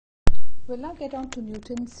We'll now get on to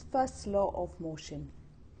Newton's first law of motion.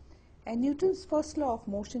 And Newton's first law of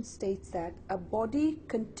motion states that a body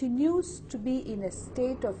continues to be in a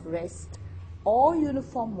state of rest or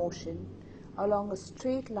uniform motion along a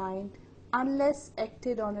straight line unless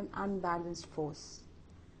acted on an unbalanced force.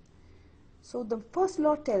 So the first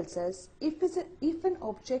law tells us if an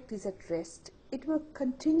object is at rest, it will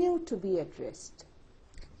continue to be at rest.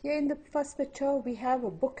 Here in the first picture we have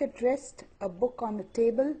a book at rest, a book on the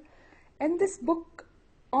table, and this book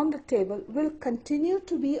on the table will continue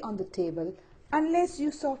to be on the table unless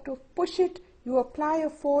you sort of push it, you apply a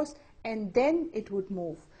force, and then it would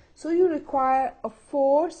move. So you require a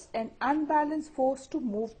force, an unbalanced force, to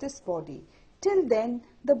move this body. Till then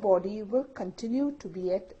the body will continue to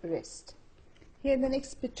be at rest. Here in the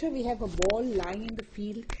next picture we have a ball lying in the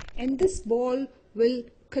field, and this ball will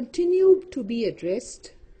continue to be at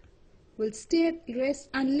rest, will stay at rest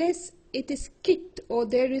unless it is kicked or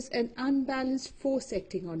there is an unbalanced force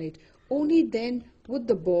acting on it. Only then would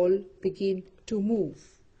the ball begin to move.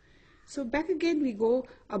 So back again we go.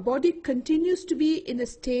 A body continues to be in a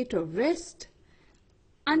state of rest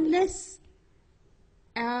unless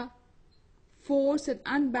a force, an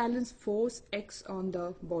unbalanced force, acts on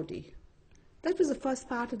the body. That was the first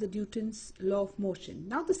part of the Newton's law of motion.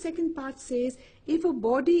 Now the second part says if a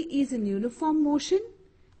body is in uniform motion,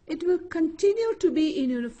 it will continue to be in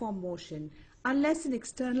uniform motion unless an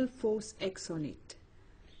external force acts on it.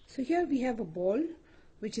 So here we have a ball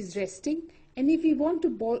which is resting, and if we want the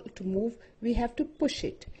ball to move, we have to push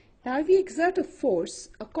it. Now if we exert a force,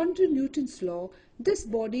 according to Newton's law, this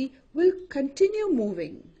body will continue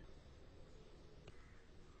moving.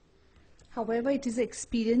 However, it is an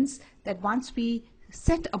experience that once we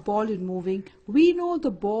set a ball in moving, we know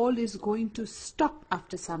the ball is going to stop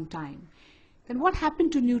after some time. Then what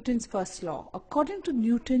happened to Newton's first law? According to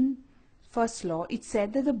Newton's first law, it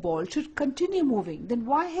said that the ball should continue moving. Then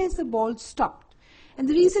why has the ball stopped? And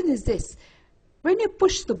the reason is this. When you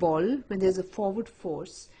push the ball, when there's a forward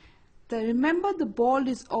force, remember the ball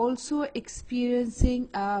is also experiencing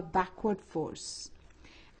a backward force.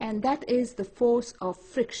 And that is the force of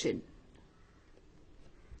friction.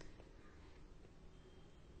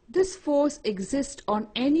 This force exists on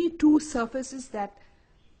any two surfaces that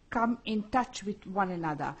come in touch with one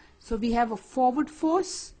another. So we have a forward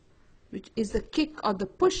force, which is the kick or the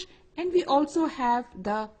push, and we also have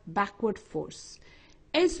the backward force.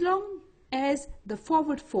 As long as the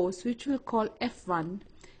forward force, which we'll call F1,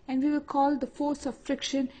 and we will call the force of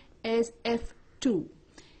friction as F2.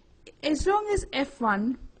 As long as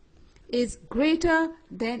F1 is greater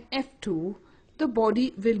than F2, the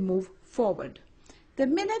body will move forward. The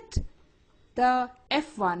minute the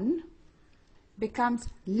F1 becomes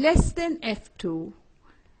less than F2,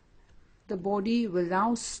 the body will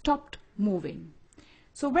now stop moving.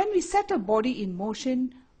 So when we set a body in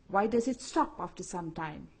motion, why does it stop after some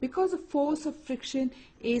time? Because the force of friction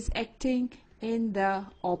is acting in the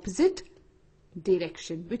opposite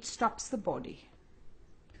direction, which stops the body.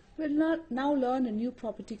 We'll now learn a new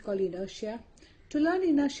property called inertia. To learn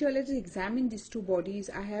inertia, let us examine these two bodies.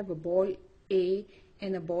 I have a ball A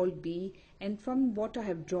and a ball B, and from what I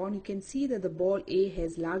have drawn you can see that the ball A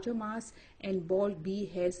has larger mass and ball B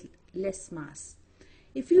has less mass.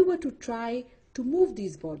 If you were to try to move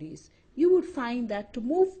these bodies, you would find that to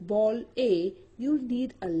move ball A you will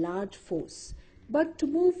need a large force, but to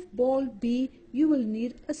move ball B you will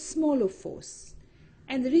need a smaller force.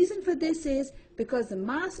 And the reason for this is because the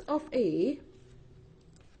mass of A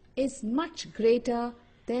is much greater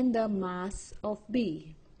than the mass of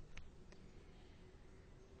B.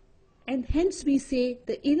 And hence we say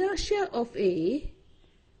the inertia of A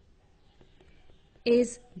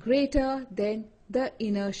is greater than the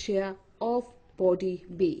inertia of body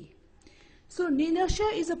B. So inertia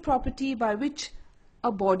is a property by which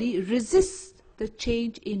a body resists the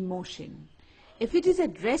change in motion. If it is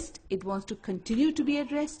at rest, it wants to continue to be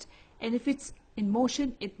at rest, and if it's in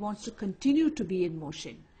motion, it wants to continue to be in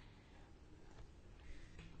motion.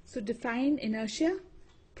 So define inertia.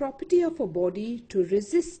 Property of a body to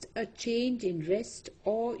resist a change in rest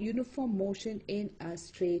or uniform motion in a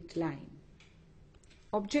straight line.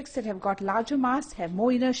 Objects that have got larger mass have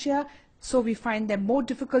more inertia, so we find them more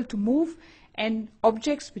difficult to move, and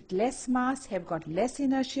objects with less mass have got less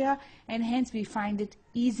inertia, and hence we find it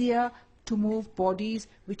easier to move bodies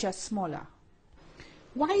which are smaller.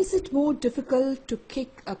 Why is it more difficult to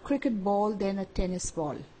kick a cricket ball than a tennis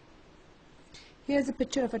ball? Here's a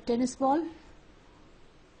picture of a tennis ball.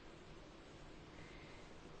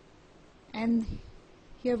 And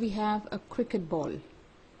here we have a cricket ball.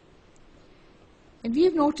 And we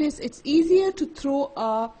have noticed it's easier to throw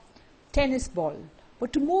a tennis ball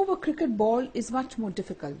But to move a cricket ball is much more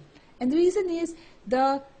difficult. And the reason is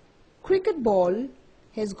the cricket ball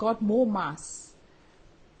has got more mass.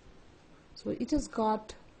 So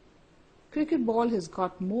cricket ball has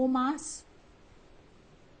got more mass.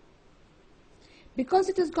 Because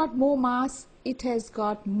it has got more mass, it has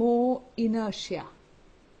got more inertia.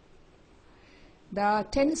 The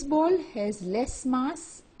tennis ball has less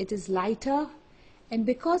mass, it is lighter, and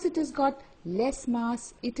because it has got less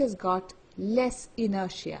mass, it has got less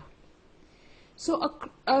inertia. So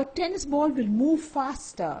a tennis ball will move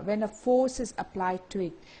faster when a force is applied to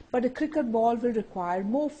it, but a cricket ball will require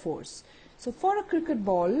more force. So for a cricket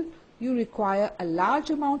ball, you require a large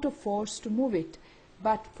amount of force to move it,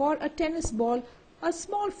 but for a tennis ball, a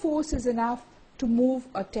small force is enough to move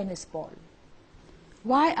a tennis ball.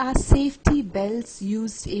 Why are safety belts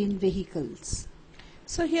used in vehicles?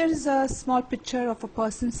 So here is a small picture of a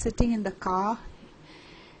person sitting in the car,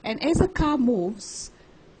 and as the car moves,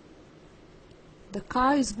 the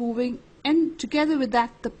car is moving, and together with that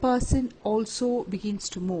the person also begins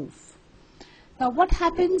to move. Now what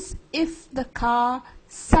happens if the car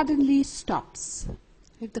suddenly stops?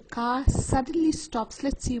 If the car suddenly stops,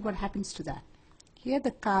 let's see what happens to that. Here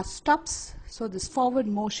the car stops, so this forward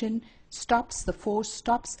motion stops, the force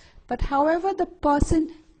stops, but however the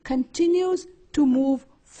person continues to move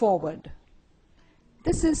forward.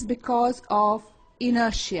 This is because of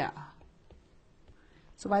inertia.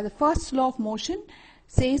 So by the first law of motion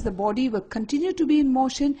says the body will continue to be in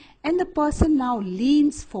motion and the person now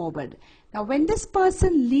leans forward. Now when this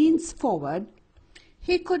person leans forward,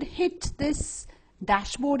 he could hit this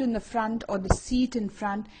dashboard in the front or the seat in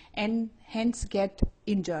front and hence get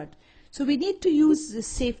injured. So we need to use the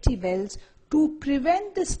safety belts to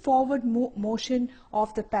prevent this forward motion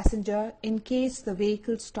of the passenger in case the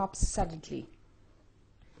vehicle stops suddenly.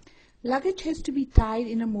 Luggage has to be tied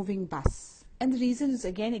in a moving bus, and the reason is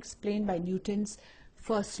again explained by Newton's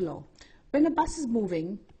first law. When a bus is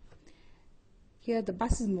moving, here the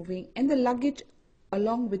bus is moving and the luggage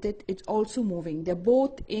along with it is also moving. They're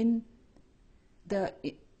both in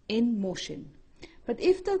motion. But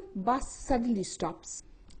if the bus suddenly stops,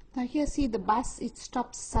 now here see the bus, it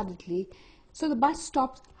stops suddenly. So the bus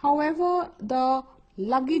stops, however the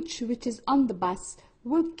luggage which is on the bus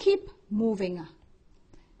will keep moving.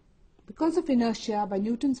 Because of inertia, by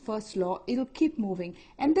Newton's first law, it will keep moving,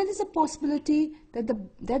 and there is a possibility that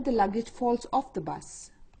the luggage falls off the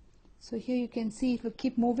bus. So here you can see it will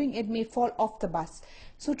keep moving, it may fall off the bus.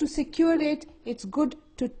 So to secure it, it's good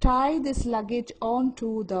to tie this luggage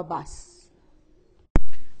onto the bus.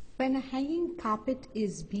 When a hanging carpet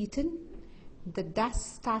is beaten, the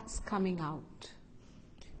dust starts coming out.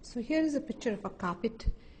 So here is a picture of a carpet,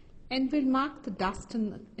 and we'll mark the dust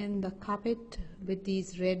in the carpet with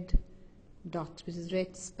these red dots, which is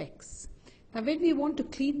red specks. Now when we want to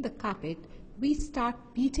clean the carpet, we start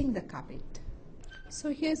beating the carpet. So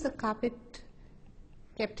here's the carpet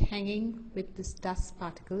kept hanging with this dust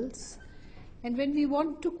particles, and when we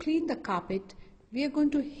want to clean the carpet, we are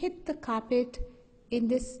going to hit the carpet in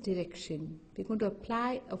this direction. We're going to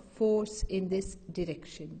apply a force in this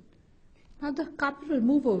direction. Now the carpet will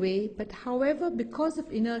move away, but however, because of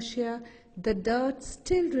inertia, the dirt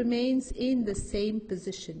still remains in the same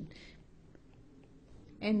position.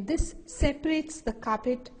 And this separates the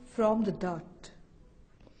carpet from the dirt.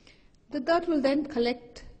 The dirt will then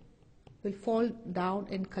will fall down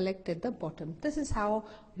and collect at the bottom. This is how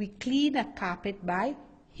we clean a carpet, by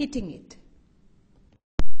hitting it.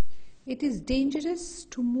 It is dangerous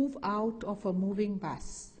to move out of a moving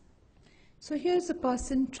bus. So here's a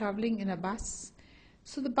person traveling in a bus.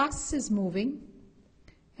 So the bus is moving,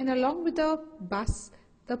 and along with the bus,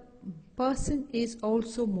 the person is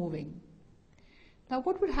also moving. Now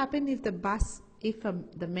what would happen if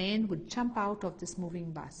the man would jump out of this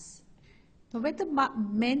moving bus? Now when the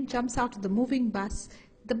man jumps out of the moving bus,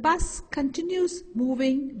 the bus continues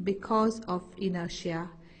moving because of inertia,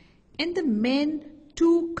 and the man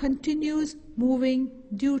too continues moving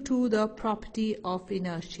due to the property of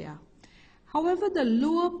inertia. However, the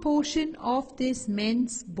lower portion of this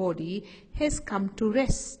man's body has come to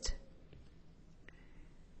rest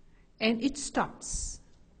and it stops.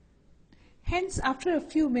 Hence, after a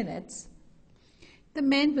few minutes, the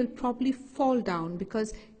man will probably fall down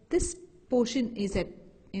because this portion is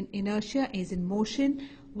in inertia, is in motion,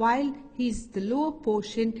 while the lower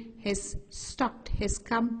portion has stopped, has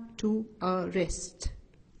come to a rest.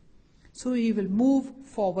 So he will move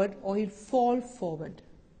forward or he'll fall forward.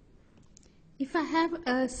 If I have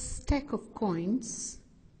a stack of coins,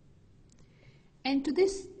 and to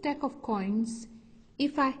this stack of coins,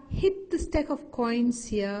 if I hit the stack of coins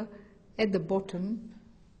here at the bottom,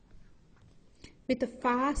 with a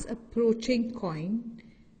fast approaching coin,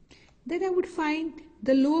 then I would find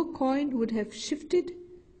the lower coin would have shifted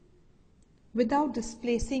without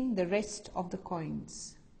displacing the rest of the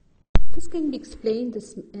coins. This can be explained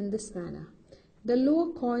in this manner. The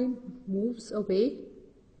lower coin moves away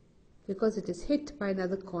because it is hit by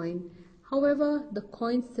another coin. However, the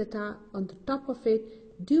coins that are on the top of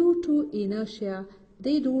it, due to inertia,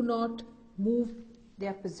 they do not move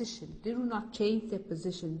their position. They do not change their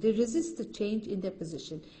position. They resist the change in their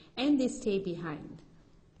position and they stay behind.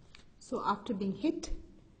 So after being hit,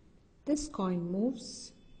 this coin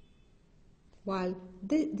moves while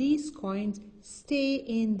these coins stay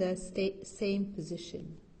in the same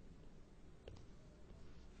position.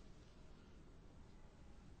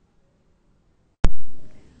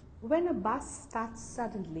 When a bus starts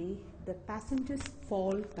suddenly, the passengers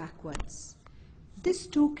fall backwards. This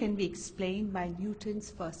too can be explained by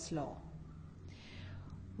Newton's first law.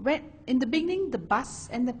 In the beginning, the bus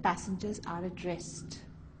and the passengers are at rest.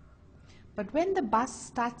 But when the bus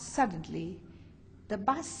starts suddenly, the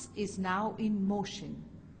bus is now in motion.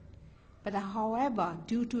 But however,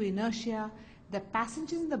 due to inertia, the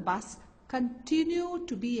passengers in the bus continue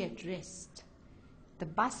to be at rest. The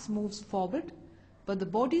bus moves forward, but the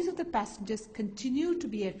bodies of the passengers continue to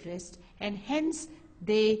be at rest, and hence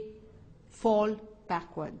they fall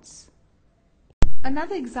backwards.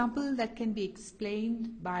 Another example that can be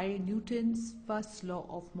explained by Newton's first law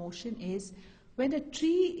of motion is when a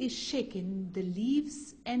tree is shaken, the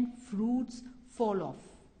leaves and fruits fall off.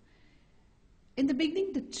 In the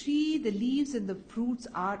beginning, the tree, the leaves and the fruits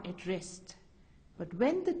are at rest. But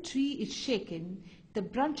when the tree is shaken, the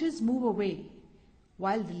branches move away,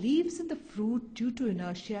 while the leaves and the fruit, due to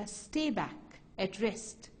inertia, stay back at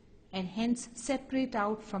rest and hence separate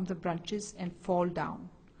out from the branches and fall down.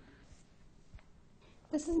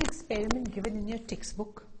 This is an experiment given in your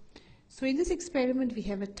textbook. So in this experiment, we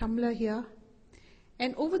have a tumbler here,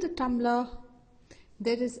 and over the tumbler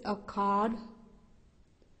there is a card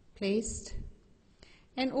placed,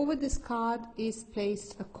 and over this card is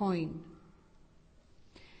placed a coin.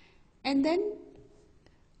 And then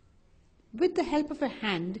with the help of a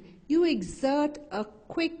hand, you exert a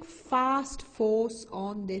quick, fast force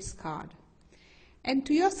on this card. And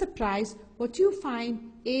to your surprise, what you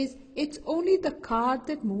find is it's only the card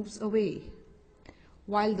that moves away,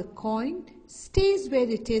 while the coin stays where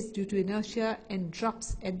it is due to inertia and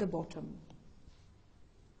drops at the bottom.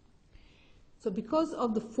 So because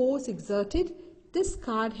of the force exerted, this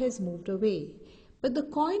card has moved away, but the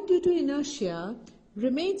coin, due to inertia,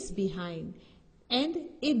 remains behind and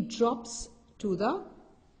it drops to the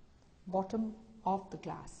bottom of the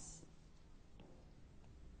glass.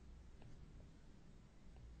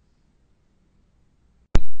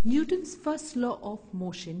 Newton's first law of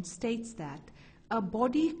motion states that a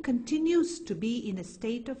body continues to be in a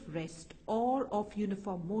state of rest or of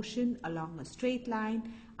uniform motion along a straight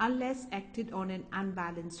line unless acted on an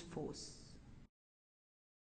unbalanced force.